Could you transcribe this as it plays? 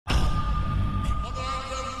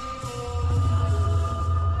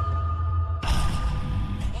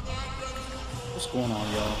What's going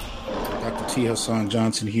on, y'all? Dr. T. Hassan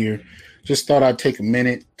Johnson here. Just thought I'd take a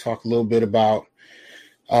minute, talk a little bit about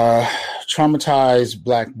traumatized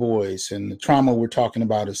Black boys. And the trauma we're talking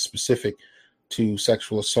about is specific to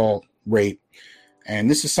sexual assault, rape. And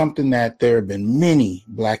this is something that there have been many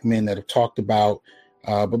Black men that have talked about,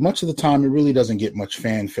 but much of the time it really doesn't get much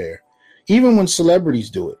fanfare, even when celebrities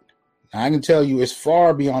do it. Now, I can tell you it's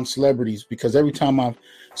far beyond celebrities, because every time I've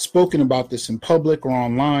spoken about this in public or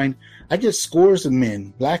online, I get scores of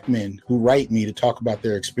men, Black men, who write me to talk about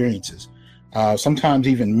their experiences. Sometimes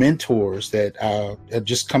even mentors that have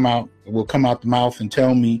just will come out the mouth and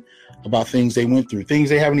tell me about things they went through, things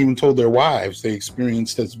they haven't even told their wives they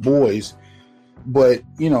experienced as boys. But,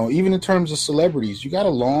 even in terms of celebrities, you got a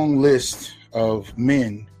long list of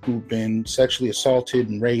men who've been sexually assaulted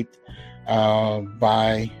and raped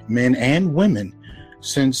by men and women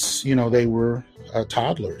since, they were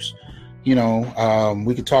toddlers.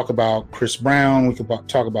 We could talk about Chris Brown. We could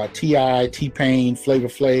talk about T.I., T-Pain, Flavor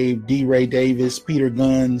Flav, D. Ray Davis, Peter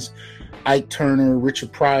Guns, Ike Turner,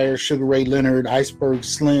 Richard Pryor, Sugar Ray Leonard, Iceberg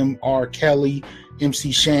Slim, R. Kelly,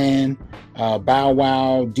 MC Shan, Bow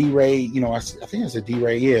Wow, D-Ray, I think it's a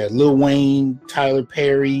D-Ray, yeah, Lil Wayne, Tyler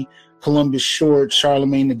Perry, Columbus Short,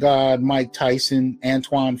 Charlemagne the God, Mike Tyson,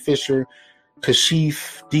 Antoine Fisher,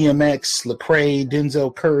 Kashif, DMX, Lecrae,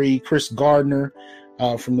 Denzel Curry, Chris Gardner,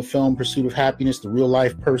 from the film Pursuit of Happiness, The Real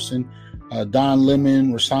Life Person, Don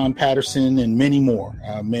Lemon, Rasan Patterson, and many more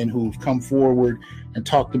men who've come forward and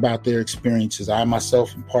talked about their experiences. I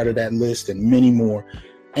myself am part of that list, and many more.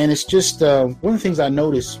 And it's just one of the things I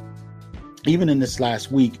noticed, even in this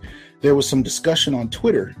last week, there was some discussion on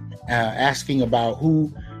Twitter asking about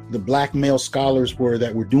who the Black male scholars were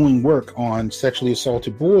that were doing work on sexually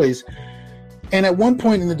assaulted boys. And at one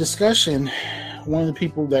point in the discussion, one of the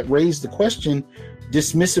people that raised the question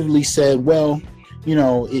dismissively said, well,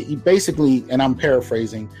 it basically, and I'm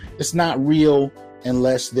paraphrasing, it's not real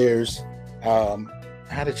unless there's,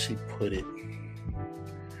 how did she put it?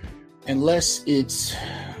 Unless it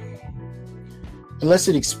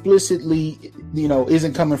explicitly,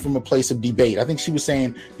 isn't coming from a place of debate. I think she was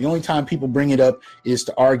saying the only time people bring it up is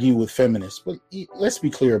to argue with feminists. But let's be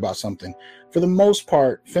clear about something. For the most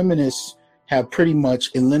part, feminists have pretty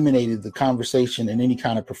much eliminated the conversation in any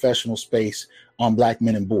kind of professional space on Black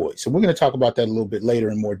men and boys. So we're going to talk about that a little bit later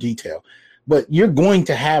in more detail. But you're going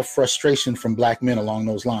to have frustration from Black men along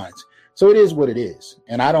those lines. So it is what it is.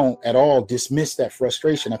 And I don't at all dismiss that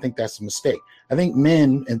frustration. I think that's a mistake. I think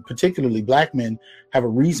men, and particularly Black men, have a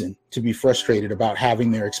reason to be frustrated about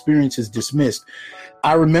having their experiences dismissed.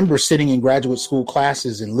 I remember sitting in graduate school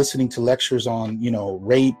classes and listening to lectures on,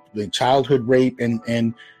 rape, like childhood rape,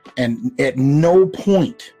 and at no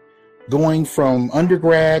point going from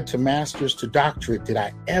undergrad to master's to doctorate did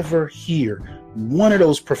I ever hear one of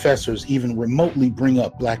those professors even remotely bring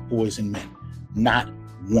up Black boys and men. Not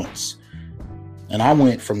once. And I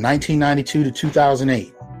went from 1992 to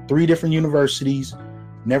 2008, 3 different universities.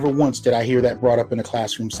 Never once did I hear that brought up in a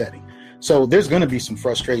classroom setting. So there's going to be some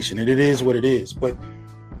frustration, and it is what it is. But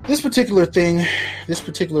this particular thing,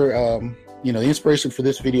 the inspiration for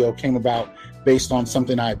this video came about based on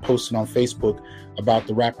something I had posted on Facebook about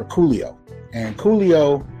the rapper Coolio. And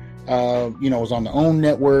Coolio, was on the OWN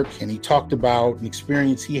network, and he talked about an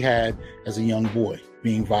experience he had as a young boy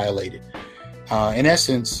being violated. In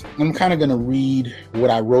essence, I'm kind of going to read what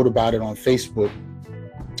I wrote about it on Facebook,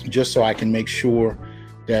 just so I can make sure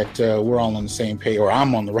that we're all on the same page, or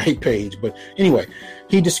I'm on the right page. But anyway,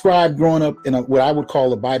 he described growing up in what I would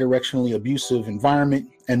call a bidirectionally abusive environment.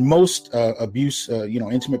 And most abuse,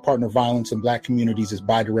 intimate partner violence in Black communities is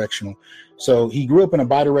bidirectional. So he grew up in a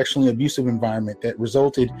bidirectionally abusive environment that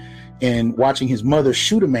resulted in watching his mother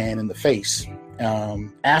shoot a man in the face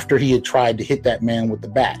after he had tried to hit that man with the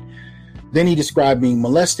bat. Then he described being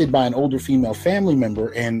molested by an older female family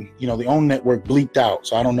member, and, the OWN network bleeped out.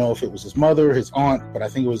 So I don't know if it was his mother, his aunt, but I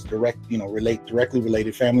think it was directly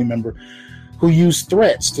related family member who used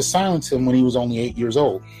threats to silence him when he was only 8 years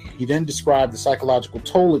old. He then described the psychological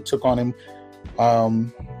toll it took on him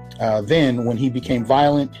then when he became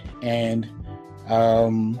violent and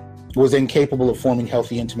was incapable of forming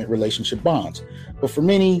healthy, intimate relationship bonds. But for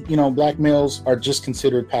many, Black males are just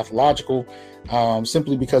considered pathological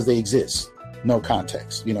simply because they exist. No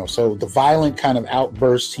context, so the violent kind of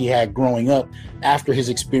outbursts he had growing up after his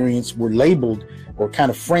experience were labeled or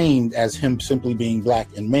kind of framed as him simply being Black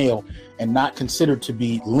and male, and not considered to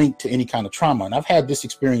be linked to any kind of trauma. And I've had this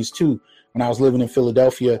experience too when I was living in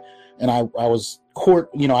Philadelphia, and I was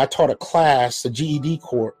I taught a class, a GED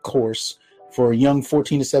course for young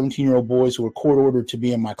 14 to 17-year-old boys who were court ordered to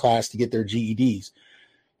be in my class to get their GEDs.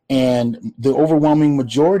 And the overwhelming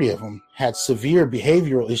majority of them had severe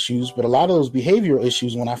behavioral issues, but a lot of those behavioral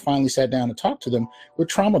issues, when I finally sat down and talked to them, were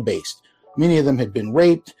trauma-based. Many of them had been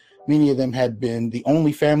raped. Many of them had been the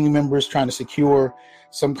only family members trying to secure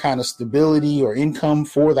some kind of stability or income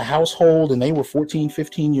for the household, and they were 14,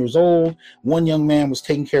 15 years old. One young man was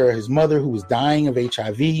taking care of his mother who was dying of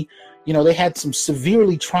HIV. You know, they had some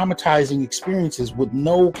severely traumatizing experiences with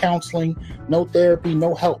no counseling, no therapy,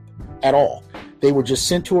 no help at all. They were just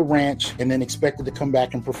sent to a ranch and then expected to come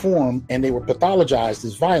back and perform, and they were pathologized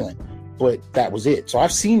as violent, but that was it. So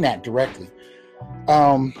I've seen that directly.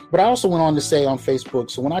 But I also went on to say on Facebook,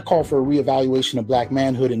 so when I call for a reevaluation of Black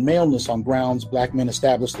manhood and maleness on grounds Black men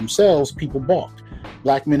established themselves, people balked.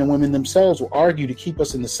 Black men and women themselves will argue to keep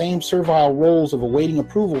us in the same servile roles of awaiting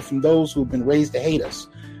approval from those who have been raised to hate us.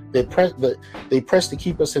 They press to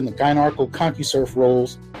keep us in the gynarchal concuserf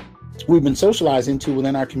roles we've been socialized into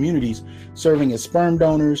within our communities, serving as sperm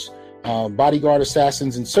donors, bodyguard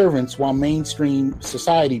assassins, and servants, while mainstream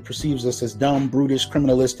society perceives us as dumb, brutish,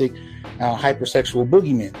 criminalistic, hypersexual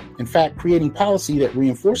boogeymen. In fact, creating policy that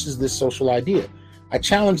reinforces this social idea. I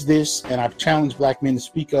challenge this, and I've challenged Black men to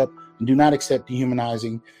speak up and do not accept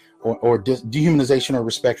dehumanizing or dehumanization or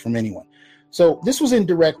respect from anyone. So this was in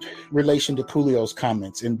direct relation to Coolio's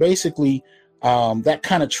comments, and basically that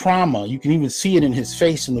kind of trauma, you can even see it in his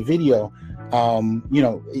face in the video.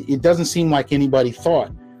 It doesn't seem like anybody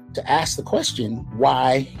thought to ask the question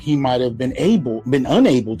why he might have been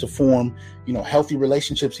unable to form, healthy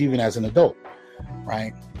relationships even as an adult,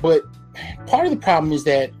 right? But part of the problem is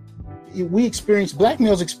that Black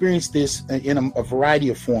males experience this in a variety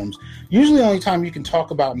of forms. Usually the only time you can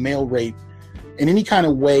talk about male rape in any kind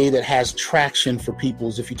of way that has traction for people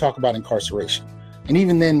is if you talk about incarceration. And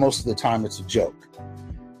even then, most of the time, it's a joke.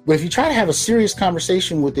 But if you try to have a serious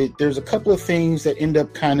conversation with it, there's a couple of things that end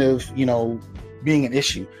up kind of, being an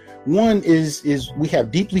issue. One is we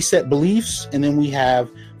have deeply set beliefs, and then we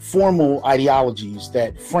have formal ideologies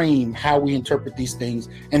that frame how we interpret these things,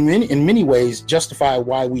 and in many ways justify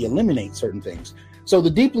why we eliminate certain things. So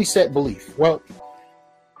the deeply set belief, well,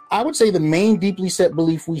 I would say the main deeply set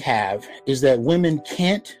belief we have is that women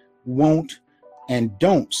can't, won't, and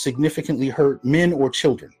don't significantly hurt men or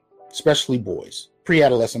children, especially boys,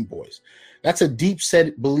 pre-adolescent boys. That's a deep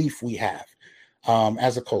set belief we have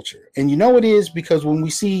as a culture. And it is because when we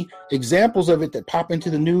see examples of it that pop into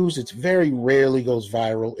the news, it very rarely goes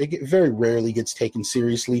viral. It very rarely gets taken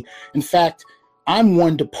seriously. In fact, I'm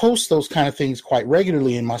one to post those kind of things quite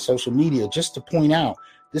regularly in my social media just to point out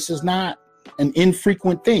this is not an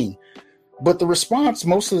infrequent thing. But the response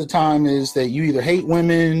most of the time is that you either hate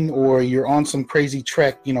women or you're on some crazy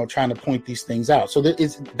trek, trying to point these things out. So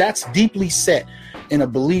that's deeply set in a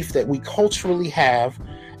belief that we culturally have.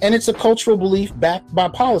 And it's a cultural belief backed by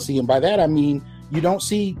policy. And by that, I mean, you don't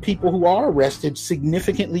see people who are arrested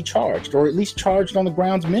significantly charged, or at least charged on the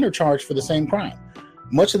grounds men are charged for the same crime.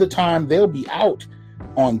 Much of the time, they'll be out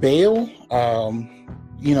on bail,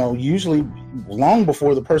 usually long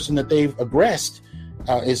before the person that they've aggressed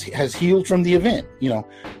has healed from the event,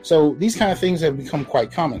 So these kind of things have become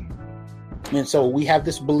quite common. And so we have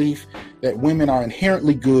this belief that women are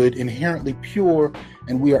inherently good, inherently pure,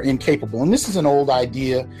 and we are incapable. And this is an old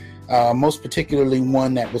idea, most particularly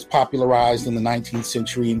one that was popularized in the 19th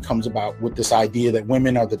century and comes about with this idea that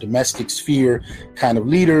women are the domestic sphere kind of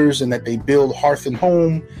leaders, and that they build hearth and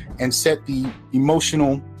home and set the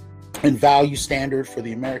emotional and value standard for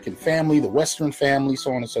the American family, the Western family, so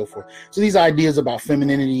on and so forth. So these ideas about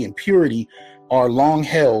femininity and purity are long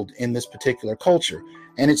held in this particular culture.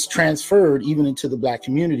 And it's transferred even into the Black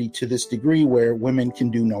community to this degree where women can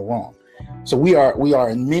do no wrong. So we are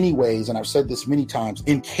in many ways, and I've said this many times,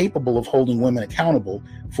 incapable of holding women accountable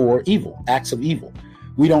for evil, acts of evil.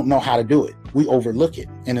 We don't know how to do it. We overlook it.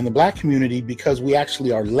 And in the Black community, because we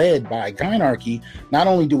actually are led by a gynarchy, not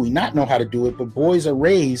only do we not know how to do it, but boys are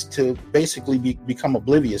raised to basically become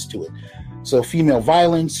oblivious to it. So female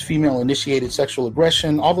violence, female initiated sexual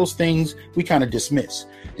aggression, all those things we kind of dismiss.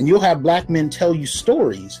 And you'll have Black men tell you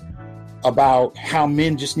stories about how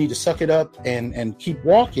men just need to suck it up and keep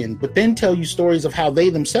walking, but then tell you stories of how they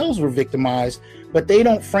themselves were victimized, but they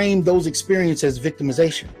don't frame those experiences as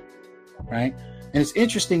victimization, right? And it's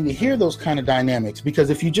interesting to hear those kind of dynamics, because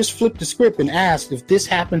if you just flip the script and ask if this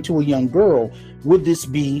happened to a young girl, would this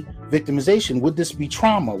be victimization? Would this be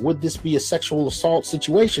trauma? Would this be a sexual assault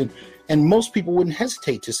situation? And most people wouldn't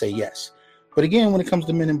hesitate to say yes. But again, when it comes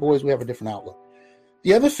to men and boys, we have a different outlook.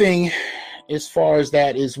 The other thing as far as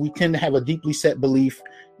that is we tend to have a deeply set belief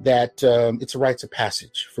that it's a rites of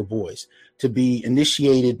passage for boys to be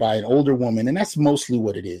initiated by an older woman. And that's mostly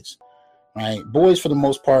what it is. right? Boys, for the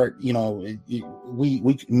most part,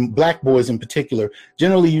 we black boys in particular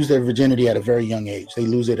generally use their virginity at a very young age. They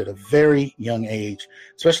lose it at a very young age,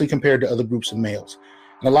 especially compared to other groups of males.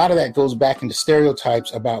 And a lot of that goes back into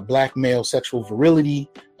stereotypes about black male sexual virility,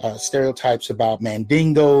 stereotypes about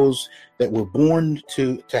mandingos, that we're born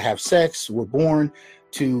to have sex, we're born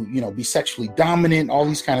to, be sexually dominant, all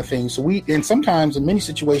these kind of things. So and sometimes in many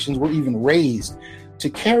situations, we're even raised to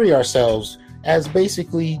carry ourselves as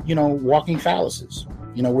basically, walking phalluses.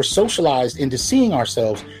 We're socialized into seeing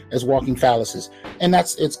ourselves as walking phalluses. And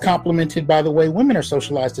it's complemented by the way women are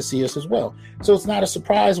socialized to see us as well. So it's not a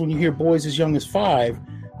surprise when you hear boys as young as 5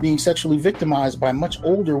 being sexually victimized by much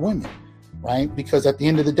older women, right? Because at the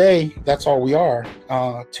end of the day, that's all we are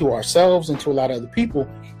to ourselves and to a lot of other people.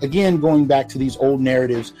 Again, going back to these old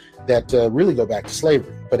narratives that really go back to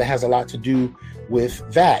slavery, but it has a lot to do with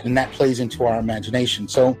that, and that plays into our imagination.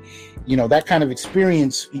 So, that kind of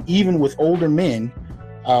experience, even with older men,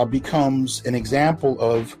 becomes an example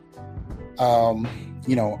of,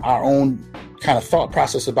 our own kind of thought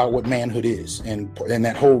process about what manhood is. And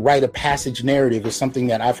that whole rite of passage narrative is something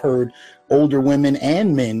that I've heard older women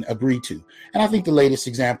and men agree to. And I think the latest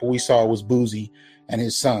example we saw was Boozy and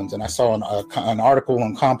his sons. And I saw an article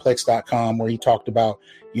on complex.com where he talked about,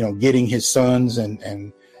 getting his sons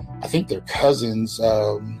and I think they're cousins,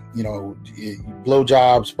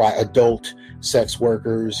 blowjobs by adult sex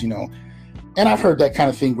workers, And I've heard that kind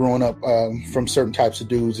of thing growing up from certain types of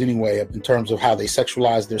dudes anyway, in terms of how they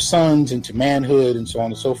sexualize their sons into manhood and so on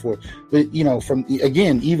and so forth. But,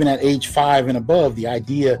 even at age 5 and above, the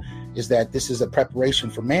idea is that this is a preparation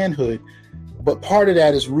for manhood. But part of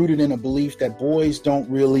that is rooted in a belief that boys don't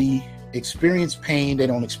really experience pain, they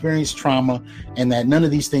don't experience trauma, and that none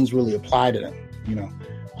of these things really apply to them,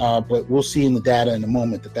 But we'll see in the data in a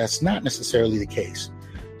moment that that's not necessarily the case.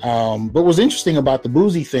 But what's interesting about the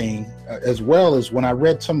Boozy thing, as well as when I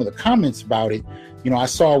read some of the comments about it, I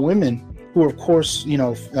saw women who are, of course,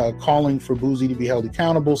 calling for Boozy to be held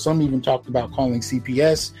accountable. Some even talked about calling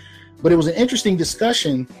CPS. But it was an interesting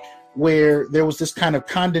discussion where there was this kind of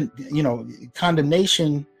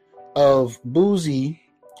condemnation of Boozy.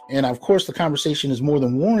 And of course, the conversation is more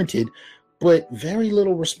than warranted, but very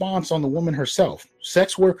little response on the woman herself,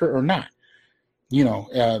 sex worker or not.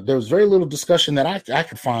 There was very little discussion that I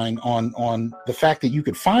could find on the fact that you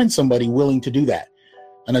could find somebody willing to do that.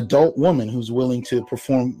 An adult woman who's willing to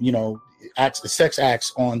perform, sex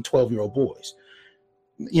acts on 12-year-old boys.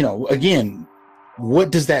 Again,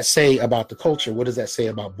 what does that say about the culture? What does that say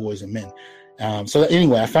about boys and men? So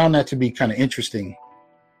anyway, I found that to be kind of interesting,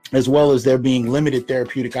 as well as there being limited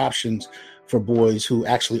therapeutic options for boys who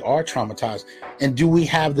actually are traumatized. And do we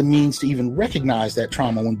have the means to even recognize that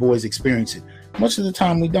trauma when boys experience it? Much of the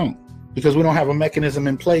time we don't, because we don't have a mechanism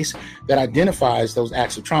in place that identifies those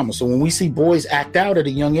acts of trauma. So when we see boys act out at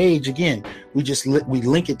a young age, again, we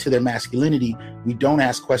link it to their masculinity. We don't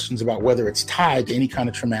ask questions about whether it's tied to any kind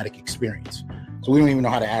of traumatic experience. So we don't even know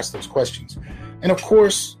how to ask those questions. And of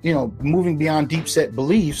course, moving beyond deep set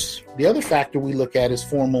beliefs, the other factor we look at is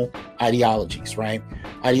formal ideologies, right?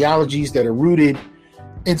 Ideologies that are rooted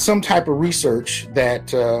in some type of research that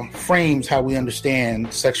frames how we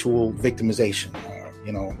understand sexual victimization,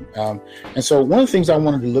 and so one of the things I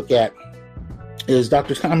wanted to look at is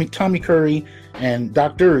Dr. Tommy Curry and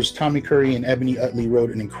Doctors Tommy Curry and Ebony Utley wrote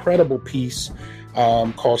an incredible piece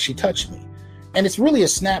called She Touched Me. And it's really a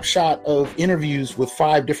snapshot of interviews with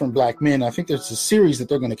 5 different black men. I think there's a series that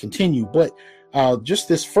they're going to continue, but just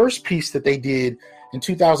this first piece that they did in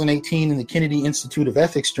 2018 in the Kennedy Institute of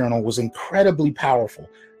Ethics Journal was incredibly powerful,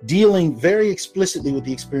 dealing very explicitly with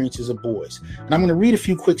the experiences of boys. And I'm going to read a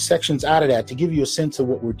few quick sections out of that to give you a sense of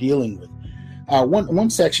what we're dealing with. One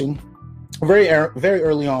section, very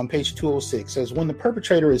early on, page 206, says, when the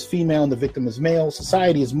perpetrator is female and the victim is male,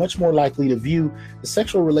 society is much more likely to view the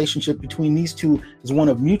sexual relationship between these two as one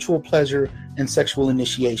of mutual pleasure and sexual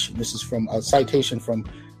initiation. This is from a citation from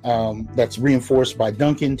that's reinforced by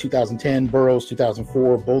Duncan, 2010, Burroughs,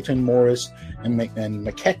 2004, Bolton, Morris, and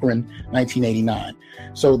McEachran, 1989.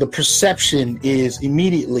 So the perception is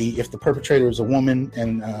immediately, if the perpetrator is a woman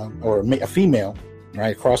and or a female,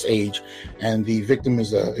 right, cross age, and the victim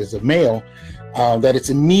is a male, that it's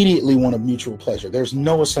immediately one of mutual pleasure. There's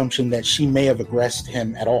no assumption that she may have aggressed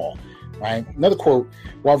him at all, right? Another quote,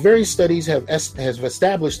 while various studies have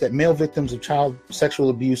established that male victims of child sexual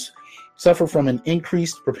abuse suffer from an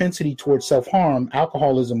increased propensity towards self-harm,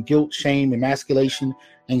 alcoholism, guilt, shame, emasculation,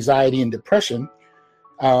 anxiety, and depression,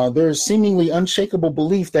 there is seemingly unshakable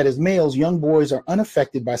belief that as males, young boys are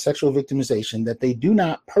unaffected by sexual victimization, that they do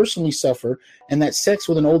not personally suffer, and that sex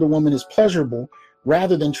with an older woman is pleasurable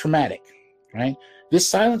rather than traumatic, right? This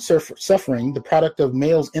silent suffering, the product of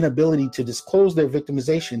males' inability to disclose their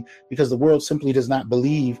victimization because the world simply does not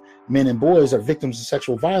believe men and boys are victims of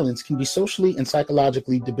sexual violence, can be socially and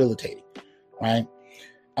psychologically debilitating, right?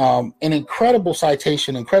 An incredible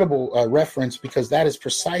citation, incredible reference, because that is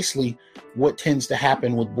precisely what tends to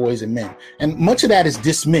happen with boys and men. And much of that is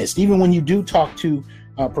dismissed. Even when you do talk to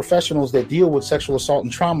professionals that deal with sexual assault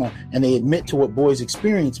and trauma, and they admit to what boys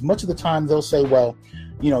experience, much of the time they'll say, well,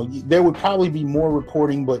 there would probably be more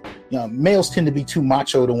reporting, but males tend to be too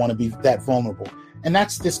macho to want to be that vulnerable. And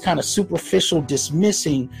that's this kind of superficial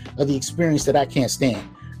dismissing of the experience that I can't stand,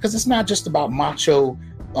 because it's not just about macho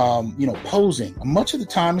posing. Much of the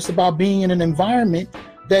time it's about being in an environment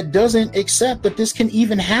that doesn't accept that this can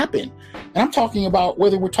even happen. And I'm talking about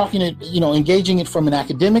whether we're talking engaging it from an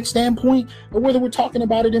academic standpoint, or whether we're talking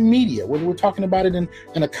about it in media, whether we're talking about it in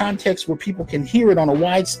a context where people can hear it on a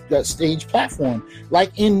wide stage platform,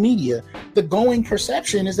 like in media. The going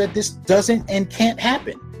perception is that this doesn't and can't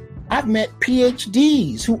happen. I've met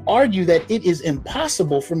PhDs who argue that it is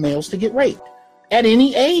impossible for males to get raped at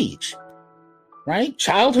any age, right?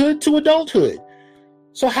 Childhood to adulthood.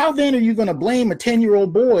 So how then are you going to blame a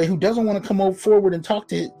 10-year-old boy who doesn't want to come forward and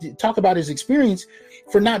talk about his experience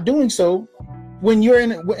for not doing so, when you're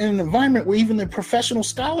in an environment where even the professional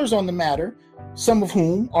scholars on the matter, some of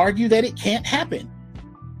whom argue that it can't happen?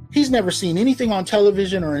 He's never seen anything on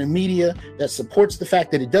television or in media that supports the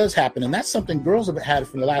fact that it does happen. And that's something girls have had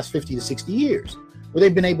for the last 50 to 60 years, where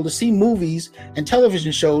they've been able to see movies and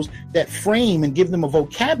television shows that frame and give them a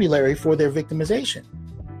vocabulary for their victimization.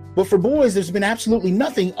 But for boys, there's been absolutely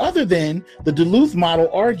nothing other than the Duluth model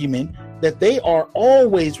argument that they are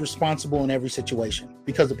always responsible in every situation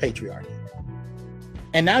because of patriarchy.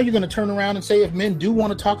 And now you're going to turn around and say, if men do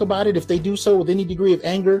want to talk about it, if they do so with any degree of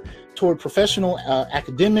anger toward professional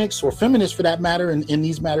academics or feminists for that matter, in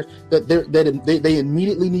these matters, that they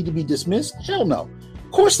immediately need to be dismissed? Hell no.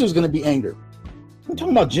 Of course there's going to be anger. I'm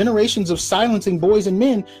talking about generations of silencing boys and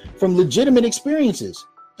men from legitimate experiences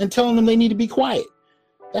and telling them they need to be quiet.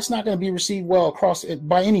 That's not going to be received well across it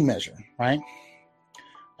by any measure, right?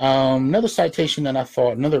 Another citation that I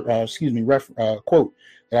thought, quote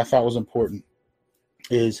that I thought was important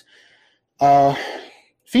is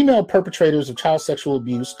female perpetrators of child sexual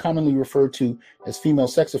abuse, commonly referred to as female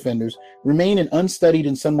sex offenders, remain an unstudied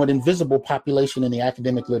and somewhat invisible population in the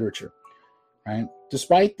academic literature, right?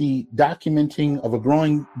 Despite the documenting of a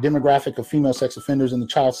growing demographic of female sex offenders in the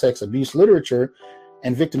child sex abuse literature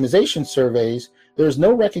and victimization surveys, there is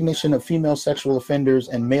no recognition of female sexual offenders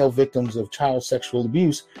and male victims of child sexual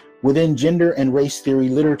abuse within gender and race theory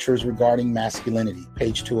literatures regarding masculinity,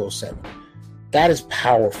 page 207. That is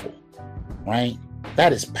powerful, right?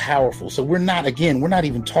 That is powerful. So we're not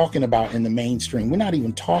even talking about in the mainstream. We're not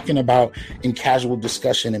even talking about in casual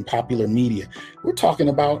discussion in popular media. We're talking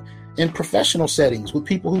about in professional settings with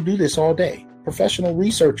people who do this all day. Professional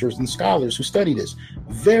researchers and scholars who study this.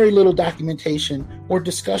 Very little documentation or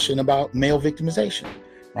discussion about male victimization,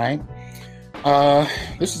 right?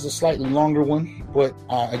 This is a slightly longer one, but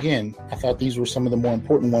again, I thought these were some of the more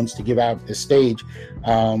important ones to give out this stage.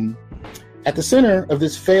 At the center of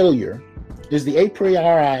this failure is the a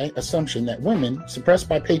priori assumption that women, suppressed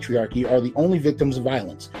by patriarchy, are the only victims of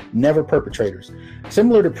violence, never perpetrators.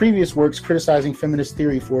 Similar to previous works criticizing feminist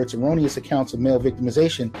theory for its erroneous accounts of male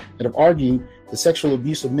victimization that have argued the sexual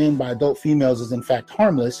abuse of men by adult females is in fact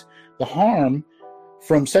harmless, the harm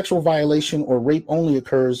from sexual violation or rape only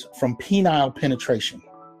occurs from penile penetration,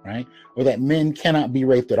 right? Or that men cannot be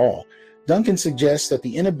raped at all. Duncan suggests that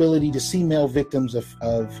the inability to see male victims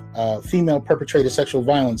of female perpetrated sexual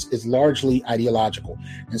violence is largely ideological.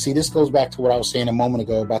 And see, this goes back to what I was saying a moment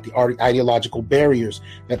ago about the ideological barriers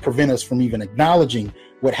that prevent us from even acknowledging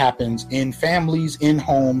what happens in families, in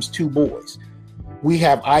homes, to boys. We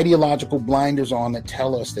have ideological blinders on that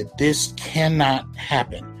tell us that this cannot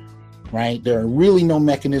happen. Right? There are really no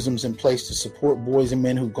mechanisms in place to support boys and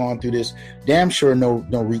men who've gone through this. Damn sure no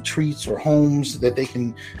retreats or homes that they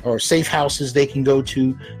can, or safe houses they can go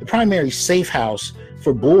to. The primary safe house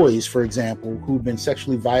for boys, for example, who've been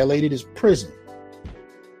sexually violated is prison.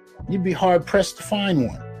 You'd be hard pressed to find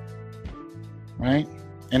one. Right?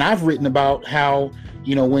 And I've written about how,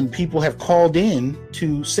 when people have called in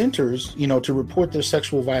to centers, to report their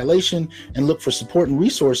sexual violation and look for support and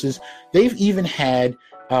resources, they've even had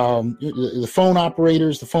the phone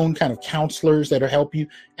operators, the phone kind of counselors that help you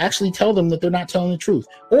actually tell them that they're not telling the truth,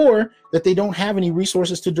 or that they don't have any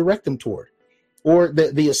resources to direct them toward, or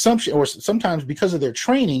the assumption, or sometimes because of their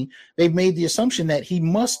training, they've made the assumption that he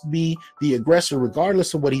must be the aggressor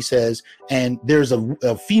regardless of what he says, and there's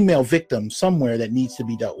a female victim somewhere that needs to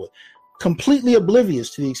be dealt with, completely oblivious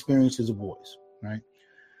to the experiences of boys. right?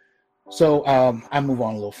 So I move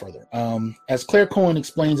on a little further. As Claire Cohen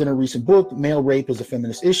explains in her recent book, Male Rape is a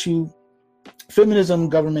Feminist Issue, Feminism,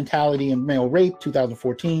 Governmentality, and Male Rape,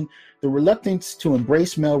 2014, the reluctance to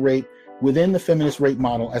embrace male rape within the feminist rape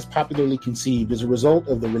model as popularly conceived is a result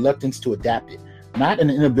of the reluctance to adapt it, not an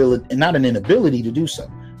inability to do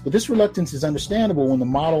so. But this reluctance is understandable when the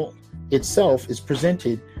model itself is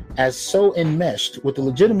presented as so enmeshed with the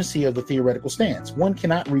legitimacy of the theoretical stance. One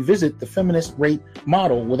cannot revisit the feminist rape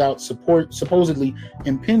model without supposedly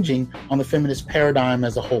impinging on the feminist paradigm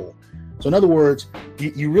as a whole. So in other words,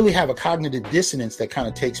 you really have a cognitive dissonance that kind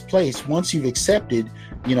of takes place once you've accepted,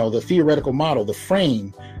 the theoretical model, the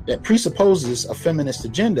frame that presupposes a feminist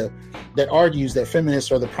agenda that argues that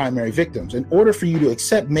feminists are the primary victims. In order for you to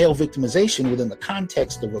accept male victimization within the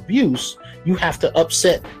context of abuse, you have to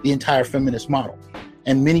upset the entire feminist model.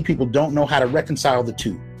 And many people don't know how to reconcile the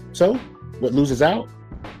two. So what loses out?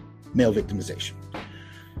 Male victimization.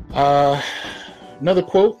 Another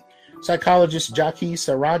quote. Psychologist Jackie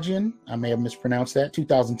Sarajian, I may have mispronounced that,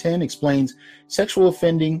 2010, explains sexual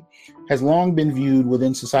offending has long been viewed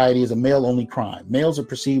within society as a male-only crime. Males are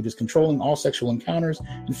perceived as controlling all sexual encounters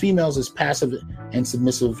and females as passive and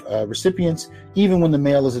submissive recipients, even when the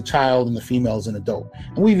male is a child and the female is an adult.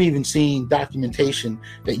 And we've even seen documentation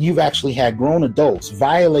that you've actually had grown adults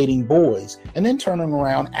violating boys and then turning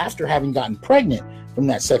around after having gotten pregnant from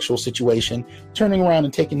that sexual situation, turning around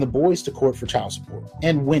and taking the boys to court for child support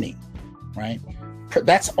and winning. Right?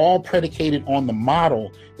 That's all predicated on the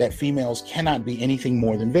model that females cannot be anything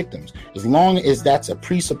more than victims. As long as that's a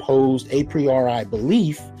presupposed a priori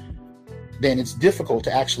belief, then it's difficult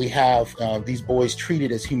to actually have these boys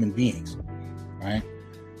treated as human beings. Right?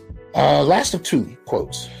 Last of two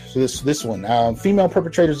quotes. So this one: female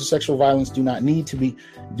perpetrators of sexual violence do not need to be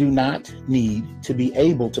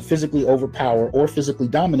able to physically overpower or physically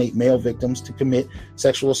dominate male victims to commit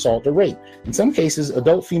sexual assault or rape. In some cases,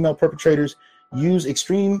 adult female perpetrators use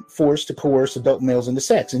extreme force to coerce adult males into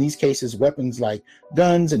sex. In these cases, weapons like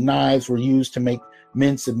guns and knives were used to make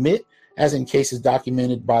men submit, as in cases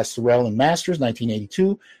documented by Sorrell and Masters,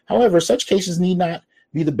 1982. However, such cases need not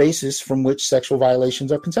be the basis from which sexual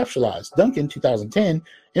violations are conceptualized. Duncan, 2010,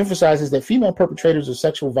 emphasizes that female perpetrators of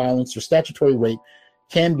sexual violence or statutory rape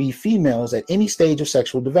can be females at any stage of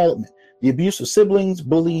sexual development. The abuse of siblings,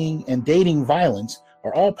 bullying, and dating violence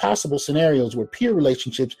are all possible scenarios where peer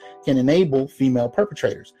relationships can enable female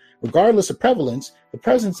perpetrators. Regardless of prevalence, the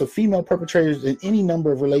presence of female perpetrators in any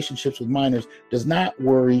number of relationships with minors does not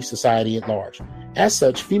worry society at large. As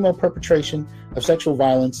such, female perpetration of sexual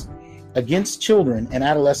violence against children and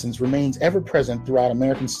adolescents remains ever present throughout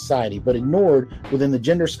American society, but ignored within the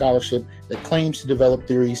gender scholarship that claims to develop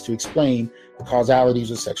theories to explain the causalities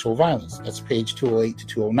of sexual violence. That's page 208 to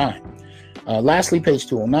 209. Lastly, page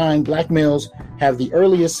 209, Black males have the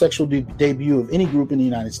earliest sexual debut of any group in the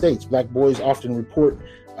United States. Black boys often report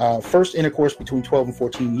first intercourse between 12 and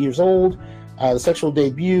 14 years old. The sexual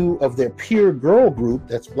debut of their peer girl group,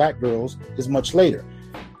 that's Black girls, is much later.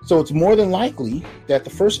 So it's more than likely that the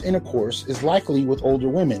first intercourse is likely with older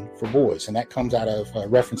women for boys. And that comes out of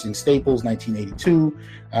referencing Staples, 1982,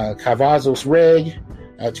 Cavazos Reg,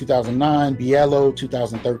 2009, Biello,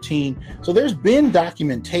 2013. So there's been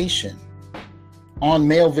documentation on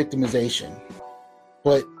male victimization,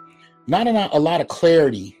 but not a lot of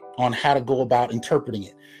clarity on how to go about interpreting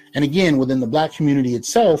it. And again, within the Black community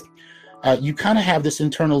itself, you kind of have this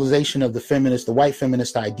internalization of the white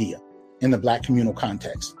feminist idea in the Black communal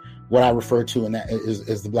context, what I refer to in that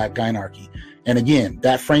is the Black gynarchy. And again,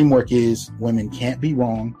 that framework is women can't be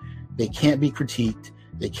wrong, they can't be critiqued,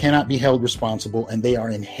 they cannot be held responsible, and they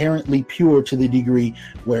are inherently pure to the degree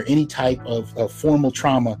where any type of formal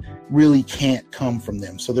trauma really can't come from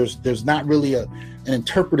them. So there's not really an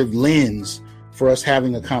interpretive lens for us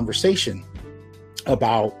having a conversation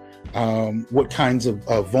about what kinds of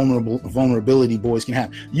vulnerability boys can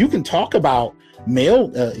have. You can talk about male,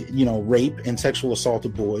 rape and sexual assault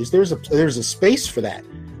of boys. There's a space for that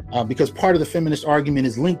because part of the feminist argument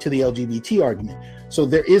is linked to the LGBT argument. So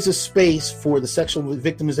there is a space for the sexual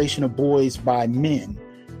victimization of boys by men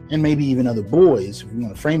and maybe even other boys, if we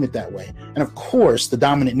want to frame it that way. And of course, the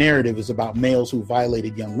dominant narrative is about males who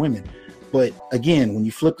violated young women. But again, when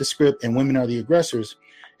you flip the script and women are the aggressors,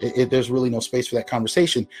 there's really no space for that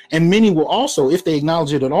conversation. And many will also, if they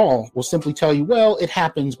acknowledge it at all, will simply tell you, well, it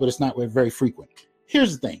happens, but it's not very frequent.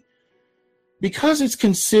 Here's the thing. Because it's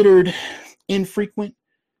considered infrequent,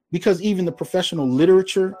 because even the professional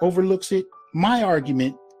literature overlooks it, my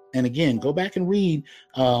argument, and again, go back and read,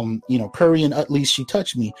 Curry and Utley's She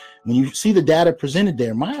Touched Me. When you see the data presented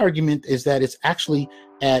there, my argument is that it's actually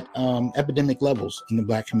at epidemic levels in the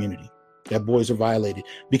Black community. that boys are violated,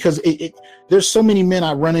 because there's so many men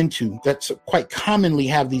I run into that quite commonly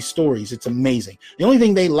have these stories. It's amazing. The only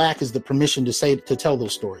thing they lack is the permission to tell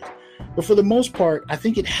those stories. But for the most part, I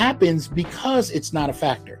think it happens because it's not a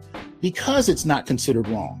factor, because it's not considered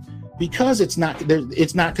wrong, because it's not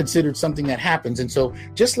considered something that happens. And so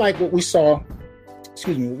just like what we saw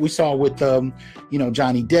with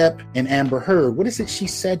Johnny Depp and Amber Heard, what is it she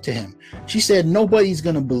said to him? She said, nobody's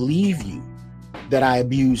going to believe you that I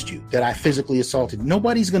abused you, that I physically assaulted.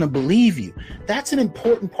 Nobody's going to believe you. That's an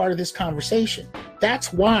important part of this conversation.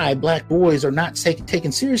 That's why Black boys are not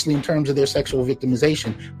taken seriously in terms of their sexual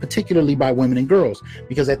victimization, particularly by women and girls.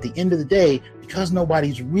 Because at the end of the day, because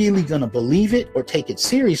nobody's really going to believe it or take it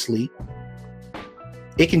seriously,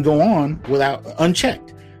 it can go on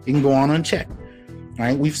unchecked. It can go on unchecked.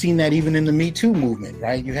 Right? We've seen that even in the Me Too movement,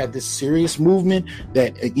 right? You had this serious movement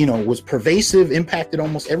that, was pervasive, impacted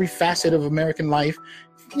almost every facet of American life.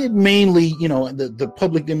 It mainly, the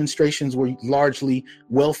public demonstrations were largely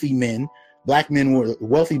wealthy men.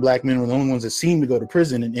 Wealthy black men were the only ones that seemed to go to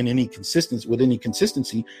prison with any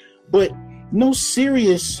consistency, but no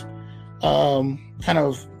serious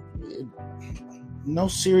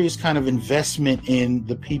kind of investment in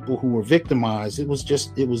the people who were victimized. It was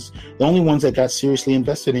the only ones that got seriously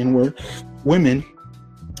invested in were women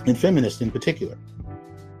and feminists in particular.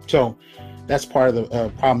 So that's part of the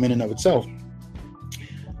problem in and of itself.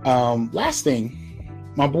 Last thing,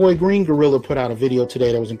 my boy Green Gorilla put out a video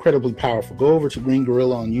today that was incredibly powerful. Go over to Green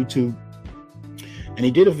Gorilla on YouTube, and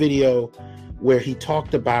he did a video where he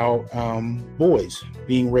talked about boys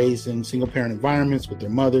being raised in single parent environments with their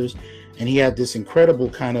mothers. And he had this incredible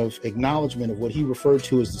kind of acknowledgement of what he referred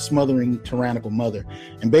to as the smothering tyrannical mother.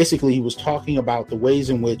 And basically, he was talking about the ways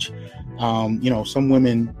in which, some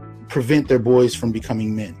women prevent their boys from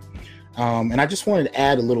becoming men. And I just wanted to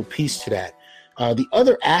add a little piece to that. The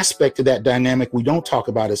other aspect of that dynamic we don't talk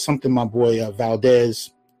about is something my boy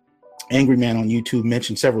Valdez, Angry Man on YouTube,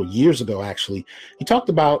 mentioned several years ago, actually. He talked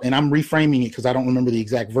about, and I'm reframing it because I don't remember the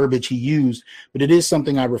exact verbiage he used, but it is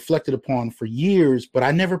something I reflected upon for years, but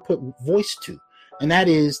I never put voice to. And that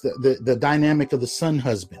is the dynamic of the son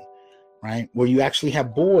husband, right? Where you actually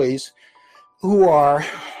have boys who are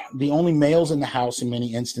the only males in the house in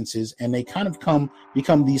many instances, and they kind of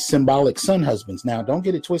become these symbolic son husbands. Now, don't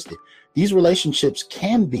get it twisted. These relationships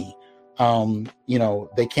can be,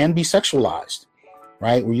 they can be sexualized.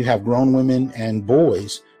 Right, where you have grown women and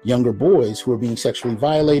boys, younger boys who are being sexually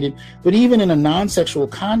violated. But even in a non-sexual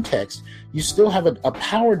context, you still have a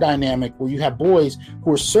power dynamic where you have boys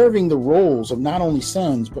who are serving the roles of not only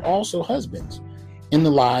sons, but also husbands in the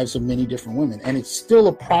lives of many different women. And it's still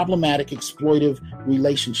a problematic, exploitive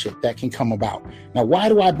relationship that can come about. Now, why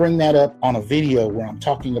do I bring that up on a video where I'm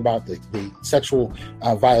talking about the sexual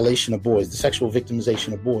violation of boys, the sexual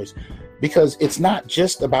victimization of boys? Because it's not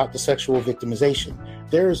just about the sexual victimization.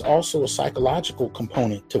 There is also a psychological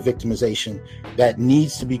component to victimization that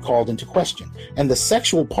needs to be called into question. And the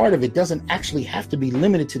sexual part of it doesn't actually have to be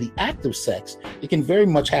limited to the act of sex. It can very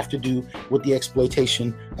much have to do with the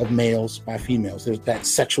exploitation of males by females. There's that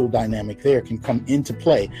sexual dynamic there can come into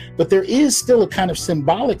play. But there is still a kind of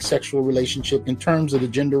symbolic sexual relationship in terms of the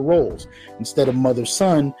gender roles, instead of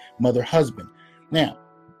mother-son, mother-husband. Now,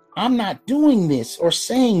 I'm not doing this or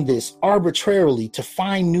saying this arbitrarily to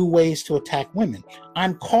find new ways to attack women.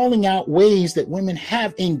 I'm calling out ways that women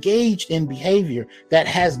have engaged in behavior that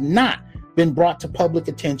has not been brought to public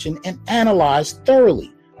attention and analyzed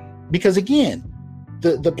thoroughly. Because again,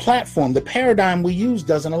 the platform, the paradigm we use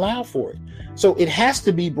doesn't allow for it. So it has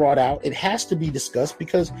to be brought out. It has to be discussed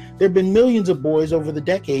because there have been millions of boys over the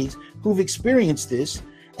decades who've experienced this.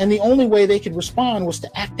 And the only way they could respond was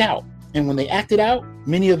to act out. And when they acted out,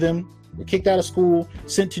 many of them were kicked out of school,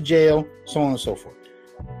 sent to jail, so on and so forth.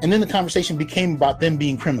 And then the conversation became about them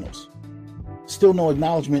being criminals. Still no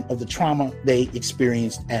acknowledgement of the trauma they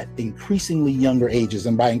experienced at increasingly younger ages.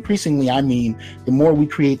 And by increasingly, I mean the more we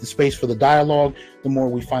create the space for the dialogue, the more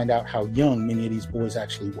we find out how young many of these boys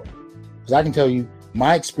actually were. Because I can tell you,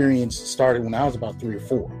 my experience started when I was about 3 or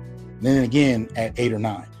 4. And then again at 8 or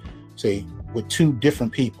 9, say, with 2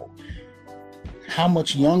 different people. How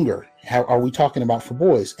much younger are we talking about for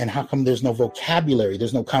boys? And how come there's no vocabulary?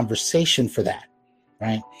 There's no conversation for that,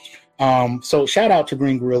 right? So shout out to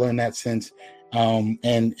Green Gorilla in that sense.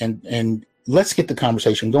 And let's get the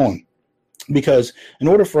conversation going. Because in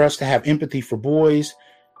order for us to have empathy for boys,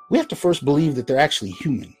 we have to first believe that they're actually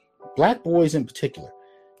human. Black boys in particular.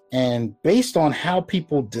 And based on how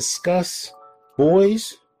people discuss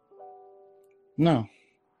boys, no,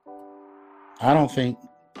 I don't think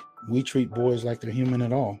we treat boys like they're human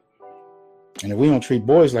at all. And if we don't treat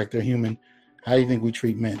boys like they're human, how do you think we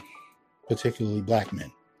treat men? particularly black men.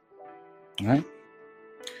 All right?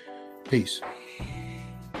 Peace.